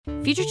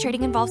Future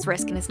trading involves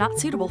risk and is not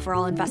suitable for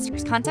all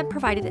investors. Content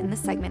provided in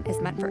this segment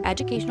is meant for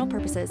educational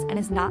purposes and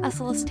is not a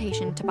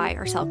solicitation to buy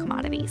or sell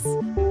commodities.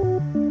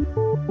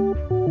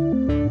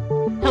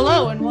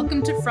 Hello and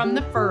welcome to From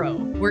the Furrow,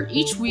 where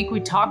each week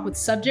we talk with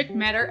subject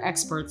matter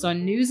experts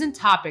on news and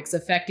topics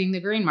affecting the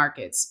grain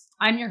markets.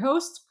 I'm your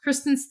host,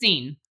 Kristen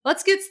Steen.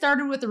 Let's get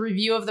started with a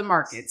review of the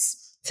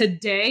markets.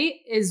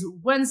 Today is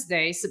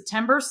Wednesday,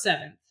 September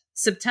 7th.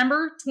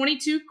 September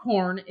 22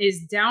 corn is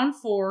down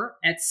 4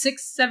 at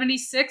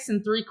 676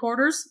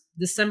 3/4.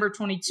 December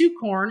 22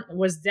 corn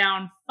was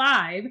down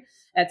 5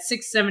 at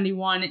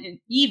 671 and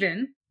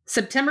even.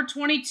 September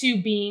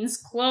 22 beans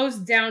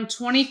closed down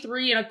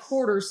 23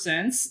 1/4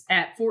 cents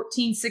at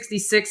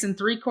 1466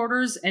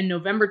 3/4, and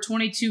November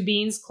 22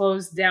 beans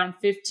closed down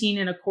 15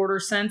 1/4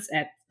 cents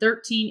at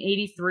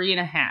 1383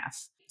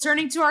 1/2.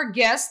 Turning to our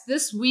guest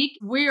this week,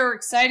 we are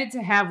excited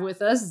to have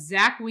with us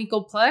Zach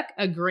Winkelpleck,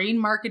 a grain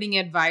marketing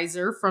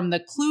advisor from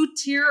the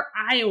Cloutier,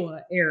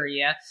 Iowa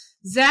area.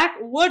 Zach,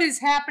 what is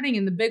happening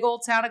in the big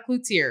old town of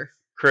Cloutier?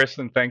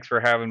 Kristen, thanks for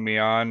having me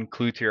on.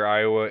 Cloutier,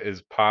 Iowa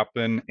is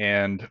popping,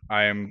 and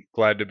I am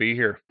glad to be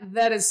here.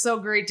 That is so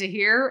great to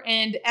hear.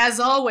 And as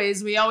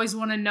always, we always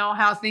want to know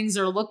how things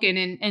are looking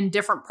in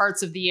different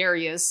parts of the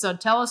areas. So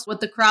tell us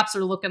what the crops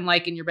are looking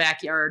like in your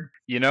backyard.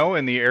 You know,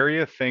 in the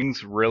area,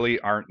 things really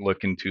aren't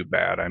looking too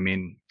bad. I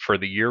mean, for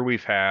the year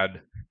we've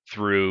had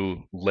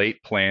through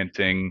late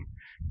planting,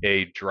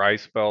 a dry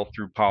spell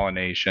through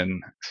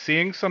pollination,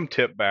 seeing some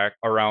tip back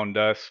around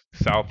us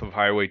south of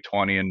Highway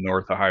 20 and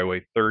north of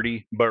Highway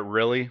 30. But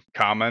really,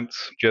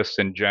 comments just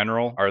in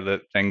general are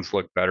that things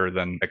look better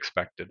than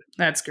expected.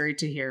 That's great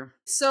to hear.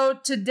 So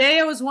today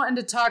I was wanting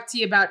to talk to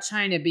you about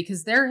China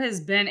because there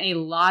has been a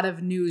lot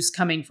of news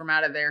coming from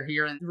out of there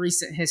here in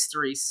recent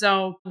history.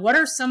 So what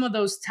are some of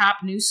those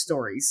top news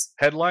stories?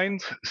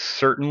 Headlines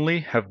certainly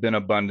have been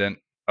abundant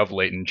of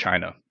late in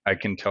China. I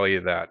can tell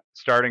you that.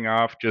 Starting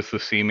off, just the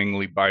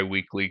seemingly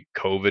bi-weekly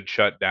COVID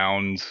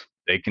shutdowns,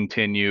 they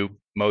continue.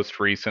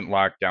 Most recent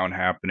lockdown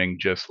happening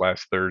just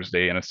last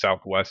Thursday in a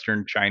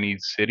southwestern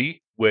Chinese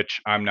city, which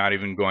I'm not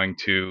even going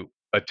to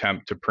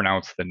attempt to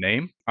pronounce the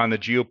name. On the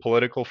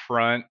geopolitical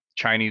front,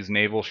 Chinese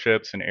naval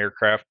ships and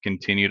aircraft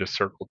continue to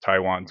circle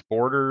Taiwan's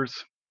borders.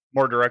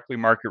 More directly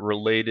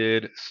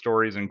market-related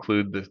stories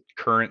include the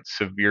current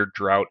severe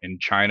drought in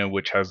China,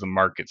 which has the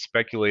market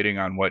speculating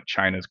on what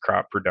China's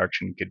crop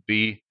production could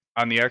be.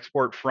 On the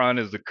export front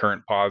is the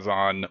current pause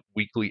on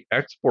weekly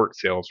export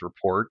sales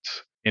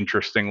reports.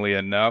 Interestingly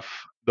enough,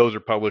 those are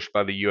published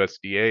by the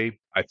USDA.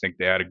 I think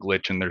they had a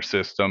glitch in their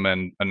system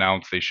and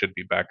announced they should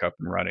be back up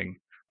and running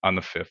on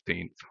the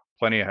 15th.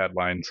 Plenty of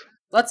headlines.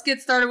 Let's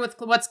get started with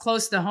what's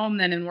close to home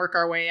then and work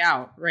our way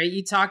out, right?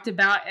 You talked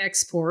about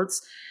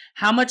exports.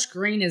 How much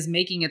grain is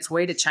making its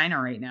way to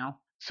China right now?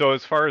 So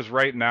as far as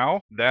right now,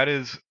 that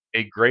is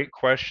a great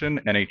question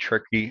and a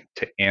tricky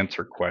to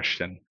answer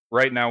question.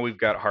 Right now, we've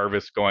got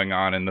harvest going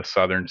on in the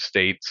southern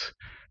states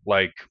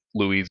like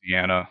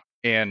Louisiana.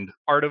 And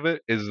part of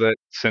it is that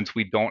since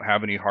we don't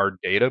have any hard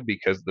data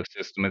because the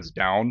system is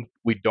down,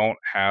 we don't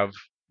have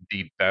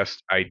the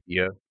best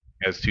idea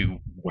as to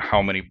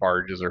how many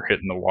barges are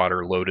hitting the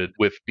water loaded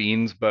with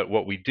beans. But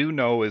what we do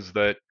know is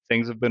that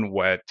things have been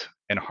wet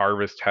and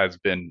harvest has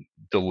been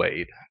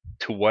delayed.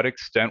 To what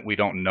extent, we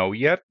don't know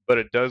yet, but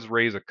it does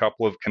raise a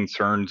couple of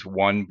concerns.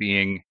 One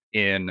being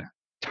in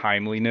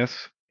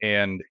timeliness.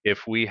 And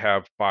if we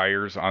have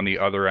buyers on the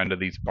other end of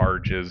these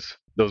barges,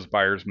 those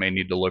buyers may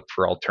need to look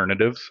for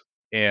alternatives.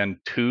 And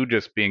two,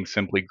 just being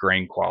simply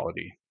grain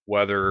quality,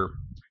 whether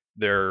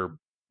they're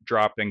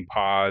dropping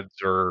pods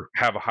or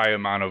have a high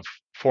amount of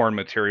foreign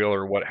material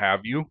or what have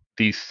you,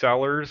 these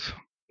sellers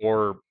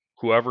or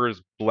whoever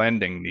is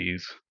blending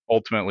these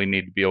ultimately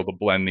need to be able to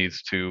blend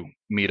these to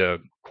meet a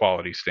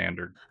quality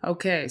standard.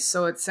 Okay,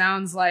 so it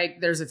sounds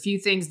like there's a few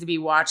things to be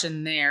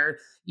watching there.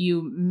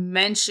 You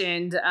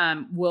mentioned,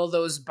 will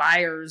those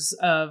buyers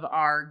of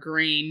our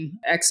grain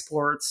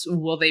exports,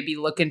 will they be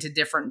looking to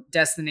different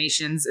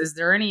destinations? Is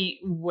there any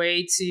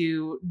way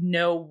to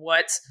know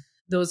what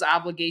those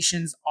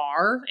obligations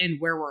are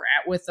and where we're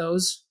at with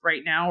those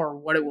right now, or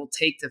what it will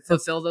take to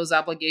fulfill those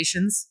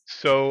obligations?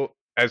 So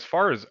as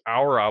far as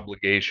our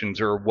obligations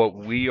or what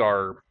we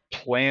are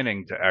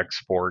planning to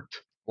export,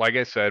 like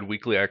I said,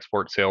 weekly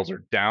export sales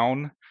are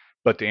down.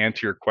 But to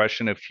answer your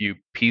question, if you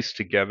piece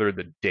together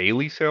the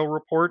daily sale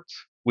reports,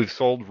 we've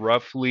sold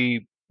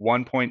roughly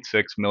 1.6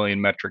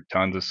 million metric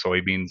tons of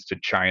soybeans to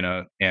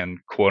China and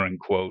quote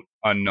unquote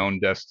unknown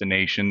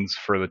destinations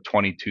for the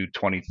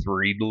 22-23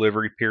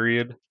 delivery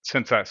period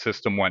since that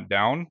system went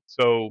down.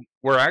 So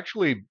we're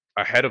actually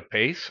ahead of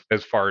pace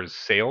as far as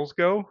sales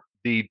go.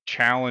 The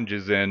challenge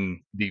is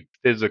in the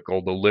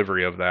physical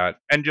delivery of that.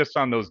 And just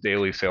on those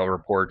daily sale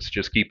reports,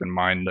 just keep in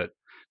mind that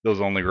those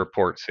only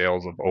report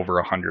sales of over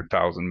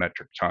 100,000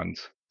 metric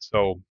tons.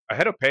 So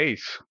ahead of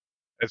pace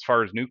as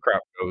far as new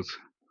crop goes.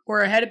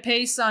 We're ahead of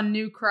pace on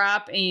new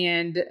crop,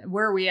 and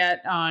where are we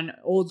at on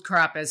old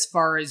crop as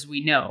far as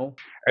we know?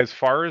 As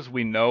far as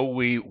we know,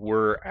 we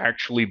were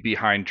actually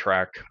behind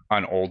track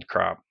on old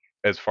crop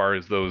as far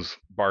as those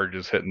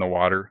barges hitting the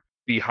water.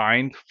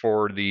 behind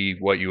for the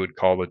what you would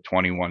call the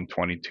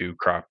 21-22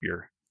 crop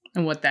year.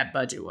 And what that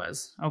budget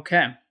was.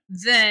 Okay.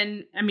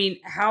 Then, I mean,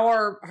 how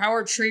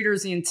are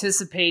traders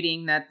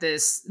anticipating that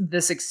this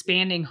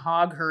expanding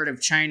hog herd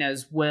of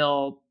China's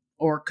will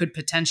or could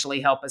potentially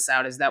help us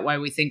out? Is that why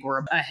we think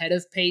we're ahead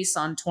of pace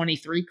on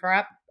 23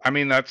 crop? I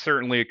mean, that's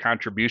certainly a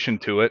contribution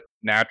to it.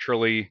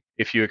 Naturally,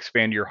 if you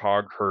expand your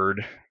hog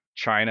herd,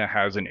 China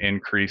has an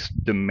increased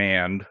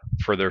demand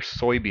for their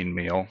soybean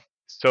meal.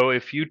 So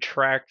if you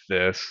track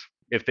this,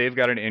 if they've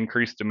got an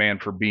increased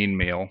demand for bean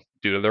meal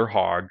due to their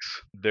hogs,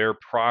 their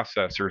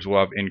processors will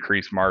have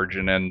increased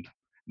margin. And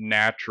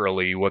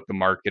naturally, what the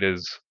market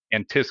is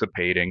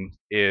anticipating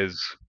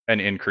is an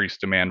increased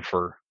demand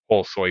for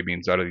whole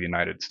soybeans out of the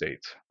United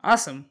States.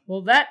 Awesome.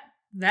 Well,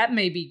 that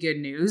may be good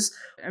news.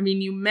 I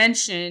mean, you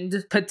mentioned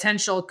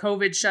potential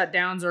COVID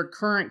shutdowns or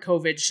current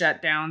COVID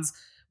shutdowns.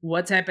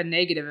 What type of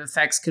negative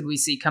effects could we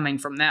see coming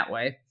from that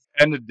way?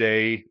 End of the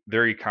day,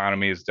 their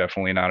economy is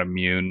definitely not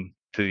immune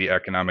to the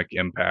economic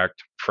impact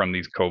from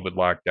these COVID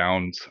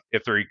lockdowns.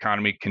 If their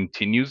economy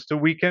continues to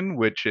weaken,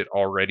 which it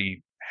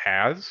already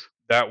has,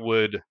 that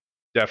would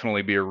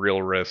definitely be a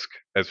real risk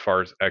as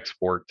far as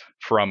export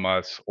from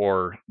us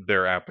or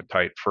their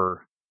appetite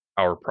for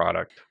our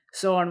product.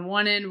 So on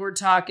one end, we're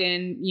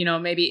talking,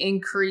 maybe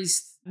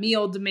increased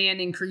meal demand,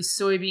 increased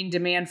soybean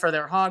demand for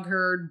their hog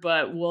herd,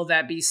 but will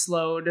that be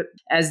slowed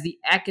as the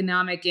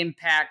economic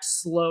impact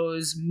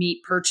slows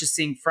meat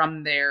purchasing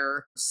from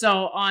there?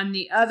 So on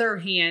the other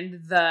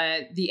hand,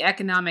 the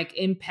economic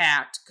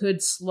impact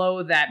could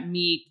slow that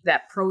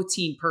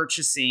protein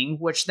purchasing,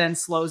 which then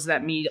slows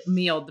that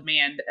meal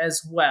demand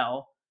as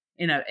well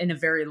in a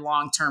very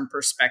long-term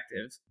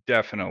perspective.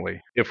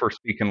 Definitely, if we're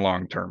speaking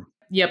long term.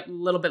 Yep, a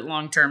little bit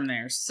long term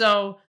there.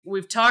 So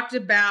we've talked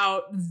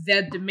about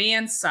the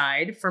demand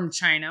side from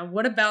China.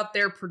 What about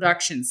their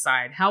production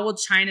side? How will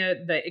China,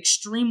 the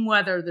extreme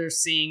weather they're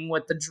seeing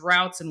with the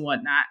droughts and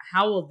whatnot,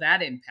 how will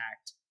that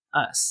impact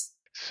us?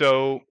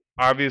 So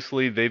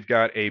obviously, they've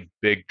got a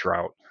big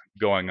drought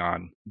going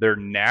on. Their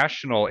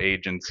national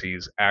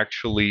agencies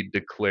actually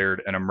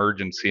declared an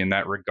emergency in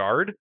that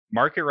regard.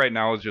 Market right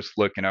now is just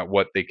looking at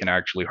what they can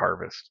actually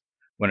harvest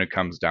when it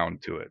comes down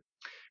to it.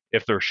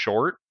 If they're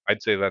short,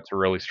 I'd say that's a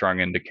really strong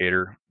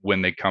indicator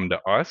when they come to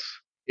us,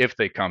 if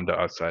they come to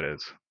us, that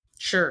is.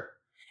 Sure.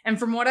 And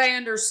from what I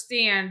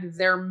understand,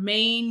 their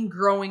main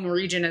growing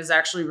region is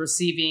actually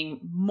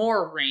receiving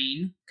more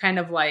rain, kind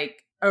of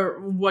like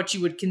what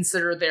you would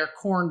consider their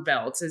corn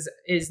belt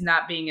is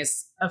not being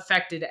as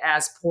affected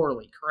as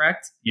poorly,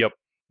 correct? Yep,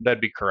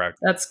 that'd be correct.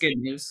 That's good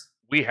news.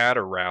 We had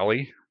a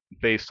rally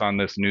based on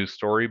this news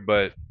story,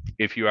 but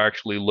if you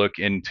actually look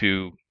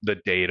into the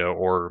data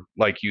or,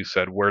 like you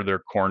said, where their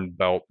corn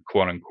belt,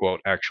 quote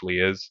unquote, actually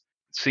is,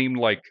 it seemed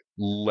like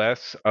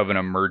less of an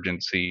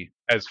emergency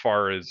as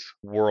far as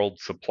world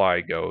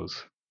supply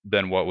goes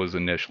than what was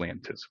initially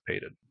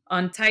anticipated.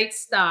 On tight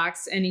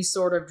stocks, any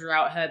sort of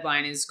drought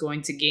headline is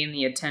going to gain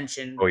the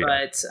attention, Oh, yeah.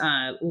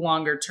 but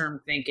longer term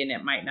thinking,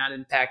 it might not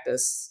impact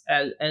us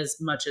as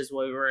much as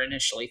we were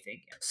initially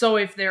thinking. So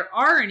if there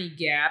are any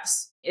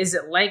gaps, is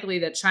it likely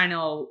that China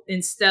will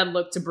instead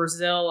look to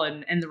Brazil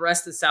and the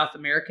rest of South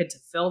America to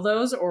fill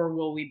those, or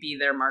will we be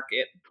their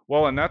market?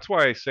 Well, and that's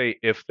why I say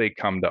if they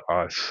come to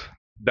us.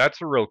 That's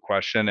a real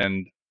question.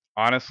 And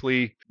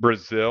honestly,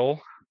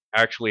 Brazil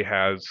actually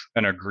has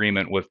an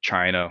agreement with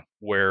China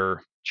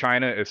where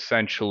China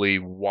essentially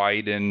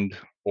widened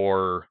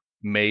or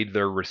made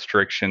their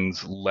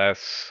restrictions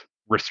less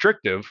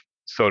restrictive,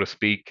 so to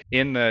speak,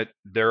 in that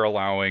they're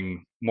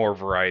allowing more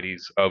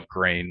varieties of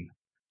grain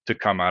to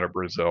come out of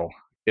Brazil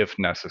if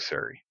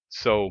necessary.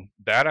 So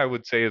that I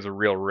would say is a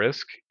real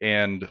risk.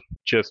 And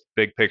just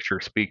big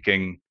picture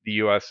speaking, the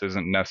US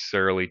isn't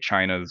necessarily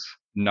China's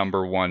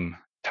number one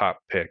top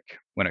pick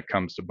when it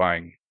comes to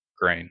buying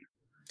grain.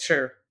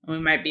 Sure. We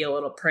might be a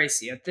little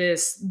pricey at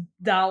this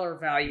dollar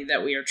value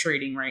that we are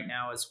trading right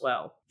now as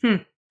well.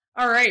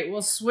 All right.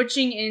 Well,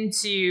 switching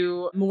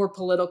into more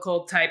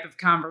political type of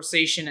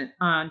conversation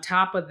on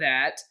top of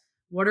that,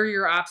 what are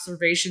your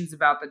observations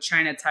about the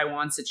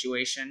China-Taiwan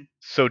situation?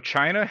 So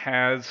China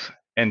has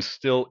and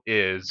still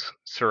is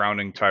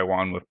surrounding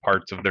Taiwan with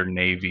parts of their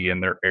navy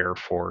and their air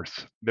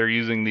force. They're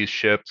using these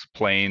ships,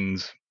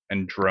 planes,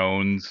 and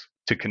drones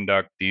to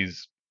conduct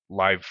these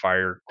live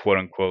fire, quote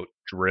unquote,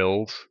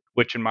 drills,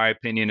 which in my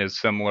opinion is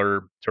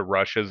similar to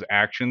Russia's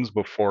actions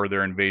before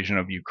their invasion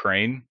of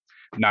Ukraine.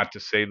 Not to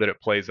say that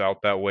it plays out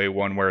that way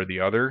one way or the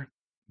other,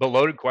 but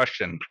loaded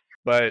question.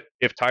 But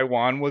if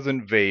Taiwan was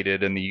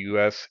invaded and the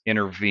US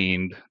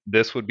intervened,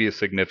 this would be a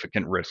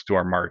significant risk to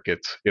our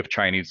markets if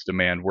Chinese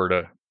demand were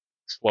to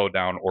slow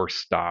down or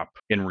stop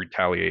in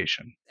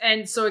retaliation.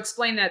 And so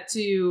explain that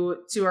to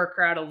our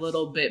crowd a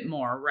little bit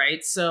more,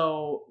 right?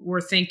 So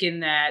we're thinking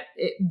that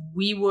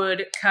we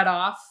would cut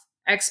off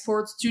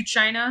exports to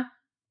China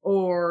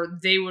or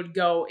they would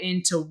go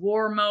into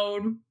war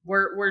mode.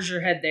 Where's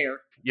your head there?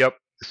 Yep.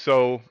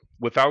 So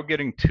without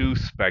getting too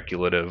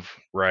speculative,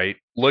 right?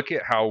 Look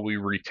at how we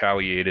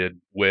retaliated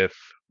with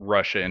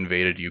Russia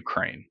invaded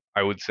Ukraine.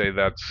 I would say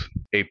that's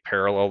a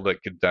parallel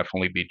that could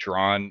definitely be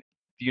drawn.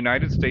 The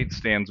United States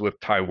stands with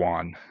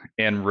Taiwan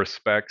and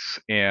respects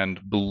and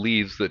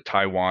believes that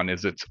Taiwan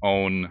is its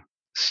own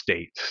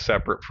state,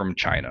 separate from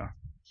China.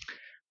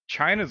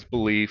 China's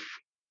belief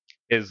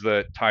is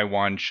that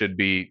Taiwan should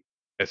be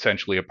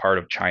essentially a part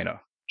of China,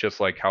 just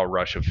like how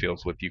Russia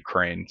feels with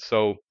Ukraine.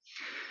 So,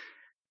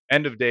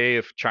 end of day,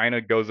 if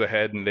China goes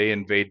ahead and they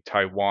invade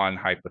Taiwan,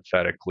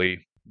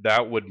 hypothetically,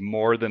 that would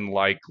more than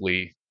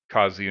likely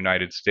cause the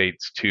United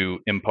States to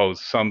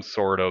impose some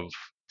sort of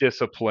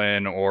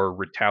discipline or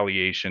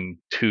retaliation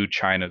to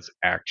China's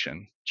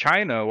action.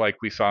 China, like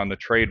we saw in the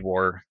trade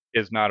war,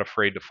 is not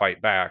afraid to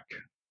fight back.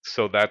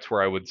 So that's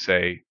where I would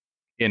say,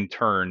 in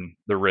turn,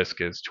 the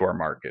risk is to our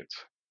markets.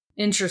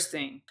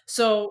 Interesting.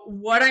 So,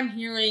 what I'm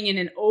hearing in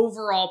an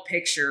overall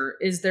picture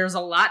is there's a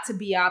lot to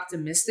be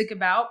optimistic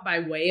about by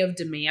way of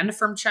demand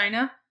from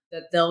China,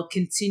 that they'll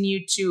continue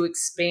to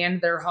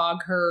expand their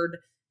hog herd.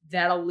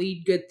 That'll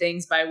lead good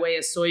things by way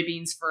of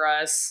soybeans for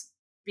us.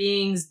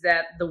 Beings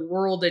that the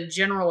world in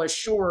general is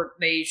short,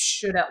 they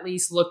should at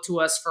least look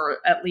to us for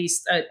at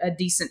least a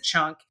decent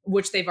chunk,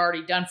 which they've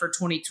already done for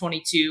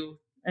 2022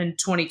 and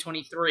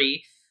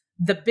 2023.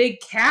 The big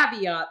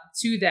caveat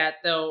to that,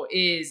 though,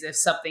 is if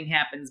something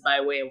happens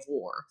by way of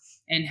war,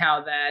 and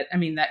how that, I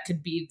mean, that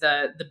could be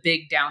the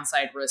big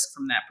downside risk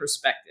from that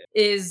perspective.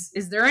 Is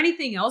there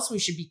anything else we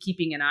should be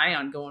keeping an eye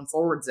on going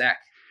forward, Zach?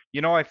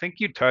 I think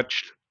you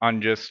touched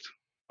on just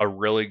a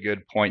really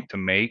good point to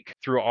make.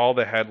 Through all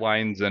the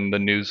headlines and the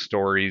news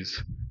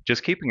stories,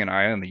 just keeping an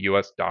eye on the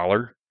US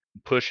dollar,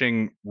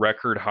 pushing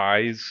record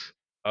highs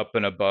up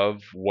and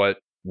above what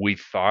we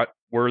thought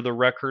were the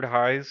record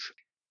highs,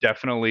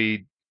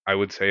 definitely, I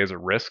would say, is a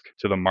risk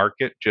to the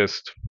market,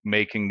 just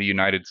making the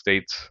United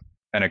States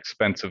an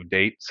expensive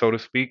date, so to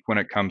speak, when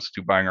it comes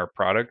to buying our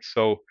products.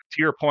 So, to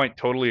your point,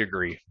 totally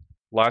agree.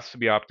 Lots to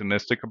be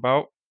optimistic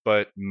about,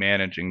 but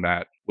managing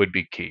that would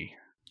be key.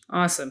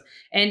 Awesome.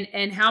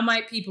 And how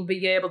might people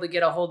be able to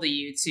get a hold of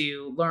you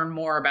to learn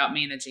more about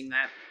managing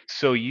that?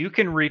 So you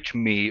can reach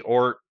me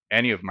or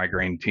any of my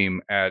grain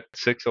team at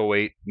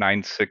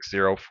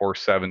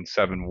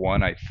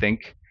 608-960-4771. I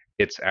think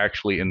it's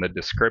actually in the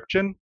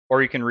description.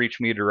 Or you can reach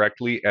me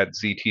directly at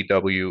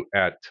ztw@ever.ag.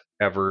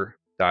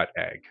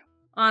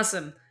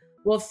 Awesome.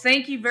 Well,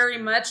 thank you very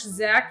much,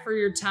 Zach, for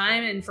your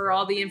time and for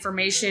all the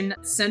information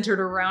centered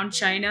around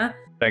China.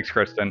 Thanks,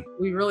 Kristen.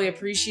 We really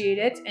appreciate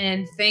it.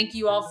 And thank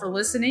you all for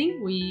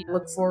listening. We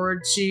look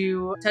forward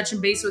to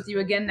touching base with you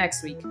again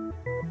next week.